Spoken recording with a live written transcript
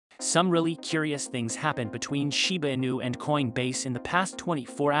Some really curious things happened between Shiba Inu and Coinbase in the past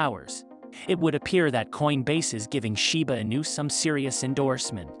 24 hours. It would appear that Coinbase is giving Shiba Inu some serious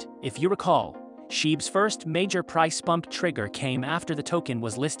endorsement. If you recall, SHIB's first major price bump trigger came after the token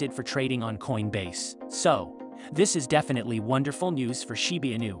was listed for trading on Coinbase. So, this is definitely wonderful news for Shiba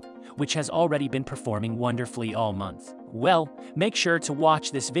Inu, which has already been performing wonderfully all month. Well, make sure to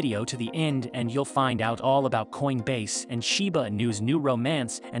watch this video to the end and you'll find out all about Coinbase and Shiba Inu's new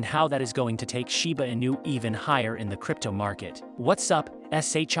romance and how that is going to take Shiba Inu even higher in the crypto market. What's up,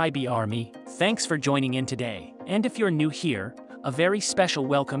 SHIB Army? Thanks for joining in today. And if you're new here, a very special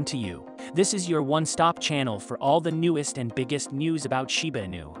welcome to you. This is your one-stop channel for all the newest and biggest news about Shiba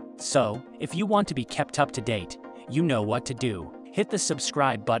Inu. So, if you want to be kept up to date, you know what to do. Hit the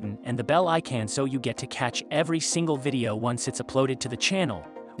subscribe button and the bell icon so you get to catch every single video once it's uploaded to the channel,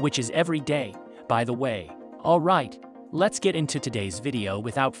 which is every day, by the way. Alright, let's get into today's video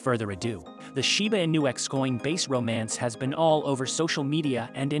without further ado. The Shiba Inu x Coinbase romance has been all over social media,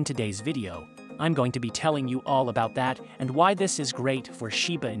 and in today's video, I'm going to be telling you all about that and why this is great for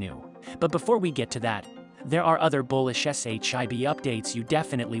Shiba Inu. But before we get to that, there are other bullish SHIB updates you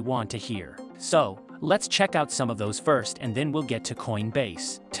definitely want to hear. So, let's check out some of those first and then we'll get to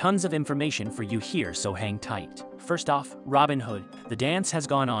Coinbase. Tons of information for you here, so hang tight. First off, Robinhood. The dance has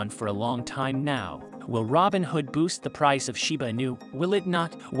gone on for a long time now. Will Robinhood boost the price of Shiba Inu? Will it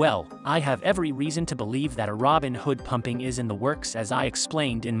not? Well, I have every reason to believe that a Robinhood pumping is in the works, as I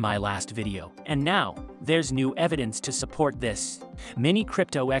explained in my last video. And now, there's new evidence to support this. Many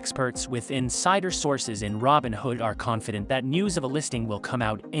crypto experts with insider sources in Robinhood are confident that news of a listing will come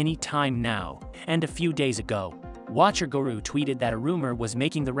out any time now. And a few days ago, Watcher Guru tweeted that a rumor was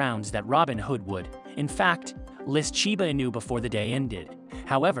making the rounds that Robinhood would, in fact, list Shiba Inu before the day ended.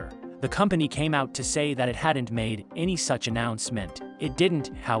 However, the company came out to say that it hadn't made any such announcement. It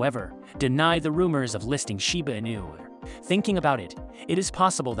didn't, however, deny the rumors of listing Shiba Inu. Thinking about it, it is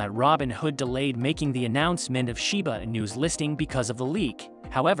possible that Robinhood delayed making the announcement of Shiba Inu's listing because of the leak.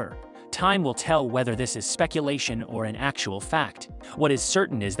 However, time will tell whether this is speculation or an actual fact. What is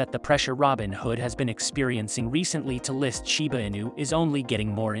certain is that the pressure Robinhood has been experiencing recently to list Shiba Inu is only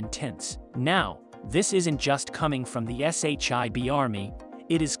getting more intense. Now, this isn't just coming from the SHIB army,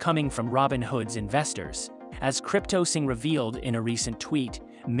 it is coming from Robinhood's investors. As CryptoSing revealed in a recent tweet,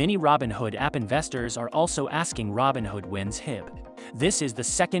 many Robinhood app investors are also asking Robinhood when's HIB. This is the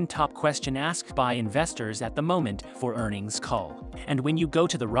second top question asked by investors at the moment for earnings call. And when you go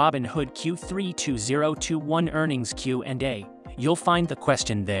to the Robinhood Q3 2021 earnings Q&A, you'll find the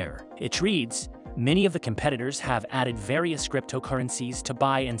question there. It reads, many of the competitors have added various cryptocurrencies to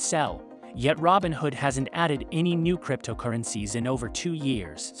buy and sell. Yet Robinhood hasn't added any new cryptocurrencies in over 2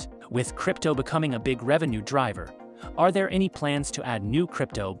 years. With crypto becoming a big revenue driver, are there any plans to add new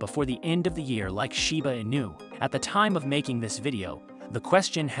crypto before the end of the year like Shiba Inu? At the time of making this video, the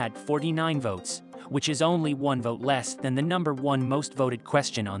question had 49 votes, which is only 1 vote less than the number 1 most voted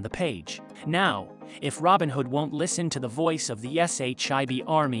question on the page. Now, if Robinhood won't listen to the voice of the SHIB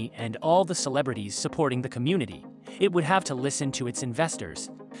army and all the celebrities supporting the community, it would have to listen to its investors.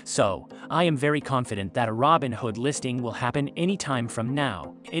 So, I am very confident that a Robinhood listing will happen anytime from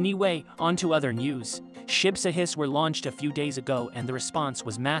now. Anyway, on to other news. Shibas were launched a few days ago and the response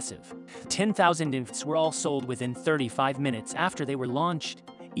was massive. 10,000 INFs were all sold within 35 minutes after they were launched,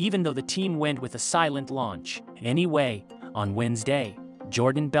 even though the team went with a silent launch. Anyway, on Wednesday,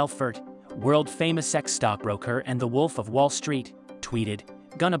 Jordan Belfort, world-famous ex-stockbroker and the Wolf of Wall Street, tweeted,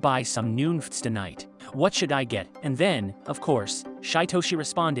 "Gonna buy some new INFs tonight. What should I get?" And then, of course, Shitoshi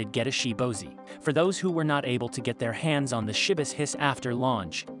responded, "Get a Shibozi." For those who were not able to get their hands on the Shibas after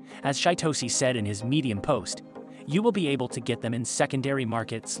launch, as Shitoshi said in his Medium post, you will be able to get them in secondary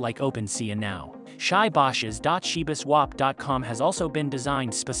markets like OpenSea and now. shibaswap.com has also been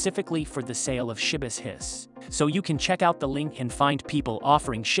designed specifically for the sale of Shibas. So you can check out the link and find people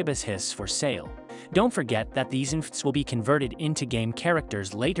offering Shibas for sale. Don't forget that these INFs will be converted into game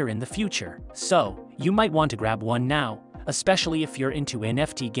characters later in the future, so you might want to grab one now, especially if you're into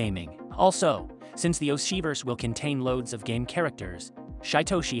NFT gaming. Also, since the Oshiverse will contain loads of game characters,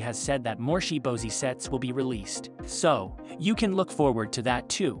 Shitoshi has said that more Shibozi sets will be released, so you can look forward to that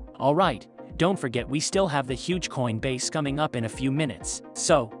too. Alright, don't forget we still have the huge Coinbase coming up in a few minutes,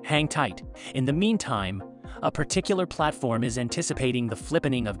 so hang tight. In the meantime, a particular platform is anticipating the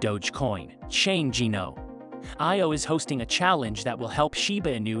flippening of Dogecoin. COINBASE is hosting a challenge that will help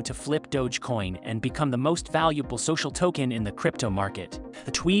Shiba Inu to flip Dogecoin and become the most valuable social token in the crypto market.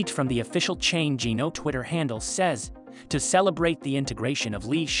 The tweet from the official COINBASE Twitter handle says, To celebrate the integration of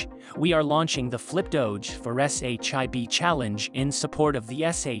Leash, we are launching the Flip Doge for SHIB challenge in support of the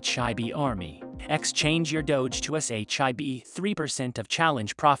SHIB army. Exchange your Doge to SHIB. 3% of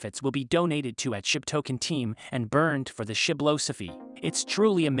challenge profits will be donated to at shibatoken team and burned for the shibaswap. It's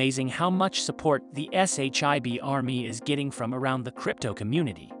truly amazing how much support the SHIB army is getting from around the crypto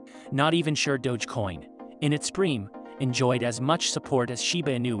community. Not even sure Dogecoin, in its prime, enjoyed as much support as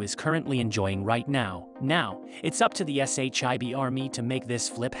Shiba Inu is currently enjoying right now. Now, it's up to the SHIB army to make this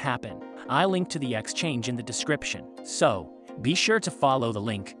flip happen. I'll link to the exchange in the description, so be sure to follow the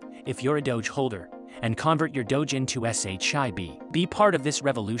link if you're a Doge holder and convert your Doge into SHIB. Be part of this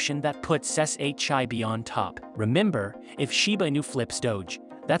revolution that puts SHIB on top. Remember, if Shiba Inu flips Doge,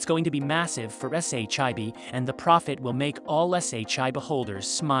 that's going to be massive for SHIB, and the profit will make all SHIB holders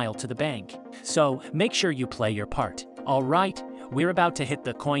smile to the bank. So make sure you play your part. Alright, we're about to hit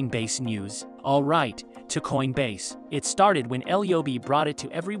the Coinbase news. Alright, to Coinbase. It started when Elon brought it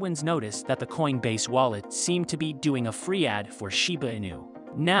to everyone's notice that the Coinbase wallet seemed to be doing a free ad for Shiba Inu.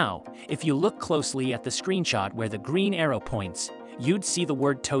 Now, if you look closely at the screenshot where the green arrow points, you'd see the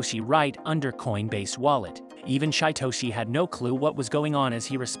word Toshi right under Coinbase wallet. Even Shitoshi had no clue what was going on as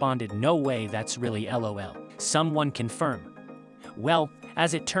he responded, "No way, that's really LOL. Someone confirm." Well,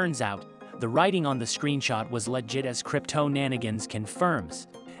 as it turns out, the writing on the screenshot was legit, as Crypto-Nanigans confirms.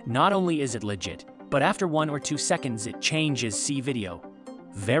 Not only is it legit, but after 1 or 2 seconds it changes. See video.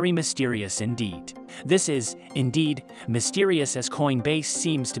 Very mysterious indeed. This is, indeed, mysterious, as Coinbase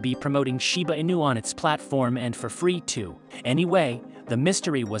seems to be promoting Shiba Inu on its platform and for free too. Anyway, the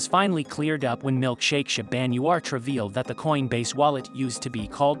mystery was finally cleared up when Milkshake Shibanu revealed that the Coinbase wallet used to be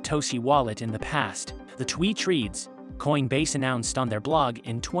called Toshi Wallet in the past. The tweet reads, Coinbase announced on their blog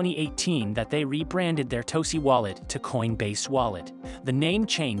in 2018 that they rebranded their Toshi wallet to Coinbase Wallet. The name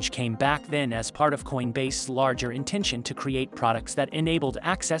change came back then as part of Coinbase's larger intention to create products that enabled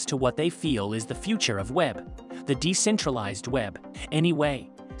access to what they feel is the future of web, the decentralized web.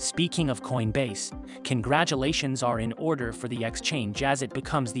 Anyway, speaking of Coinbase, congratulations are in order for the exchange as it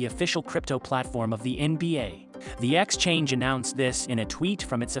becomes the official crypto platform of the NBA. The exchange announced this in a tweet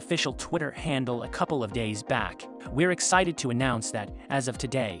from its official Twitter handle a couple of days back. We're excited to announce that, as of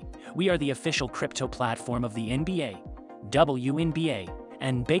today, we are the official crypto platform of the NBA, WNBA,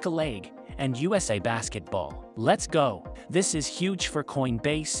 and Baker League, and USA Basketball. Let's go! This is huge for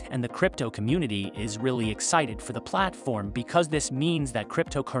Coinbase, and the crypto community is really excited for the platform because this means that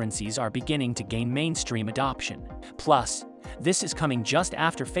cryptocurrencies are beginning to gain mainstream adoption. Plus, this is coming just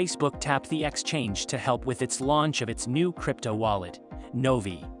after Facebook tapped the exchange to help with its launch of its new crypto wallet,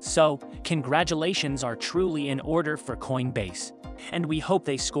 Novi. So, congratulations are truly in order for Coinbase, and we hope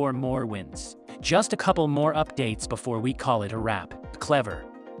they score more wins. Just a couple more updates before we call it a wrap. Clever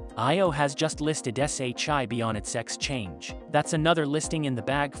IO has just listed SHIB on its exchange. That's another listing in the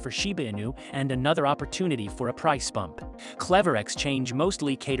bag for Shiba Inu and another opportunity for a price bump. Clever Exchange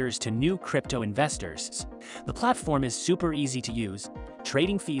mostly caters to new crypto investors. The platform is super easy to use,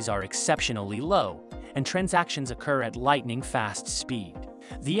 trading fees are exceptionally low, and transactions occur at lightning-fast speed.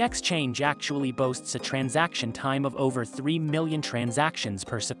 The exchange actually boasts a transaction time of over 3 million transactions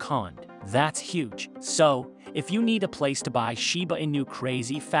per second. That's huge. So, if you need a place to buy Shiba Inu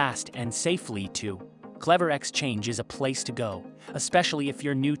crazy fast and safely too, Clever Exchange is a place to go, especially if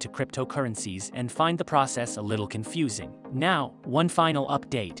you're new to cryptocurrencies and find the process a little confusing. Now, one final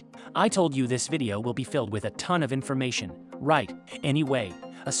update. I told you this video will be filled with a ton of information, right? Anyway,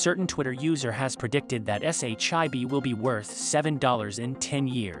 a certain Twitter user has predicted that SHIB will be worth $7 in 10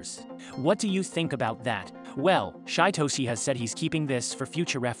 years. What do you think about that? Well, Shitoshi has said he's keeping this for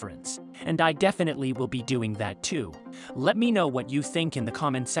future reference, and I definitely will be doing that too. Let me know what you think in the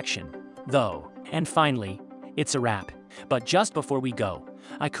comment section, though. And finally, it's a wrap. But just before we go,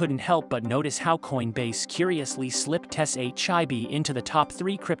 I couldn't help but notice how Coinbase curiously slipped SHIB into the top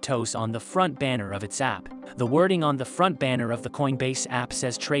 3 cryptos on the front banner of its app. The wording on the front banner of the Coinbase app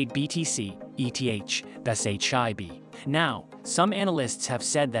says trade BTC, ETH, SHIB. Now, some analysts have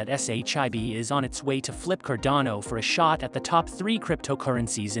said that SHIB is on its way to flip Cardano for a shot at the top 3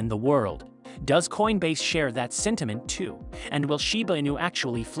 cryptocurrencies in the world. Does Coinbase share that sentiment too? And will Shiba Inu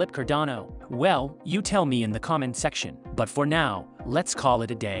actually flip Cardano? Well, you tell me in the comment section. But for now, let's call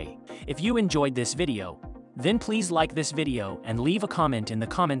it a day. If you enjoyed this video, then please like this video and leave a comment in the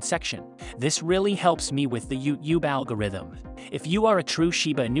comment section. This really helps me with the YouTube algorithm. If you are a true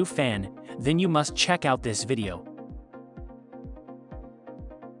Shiba Inu fan, then you must check out this video.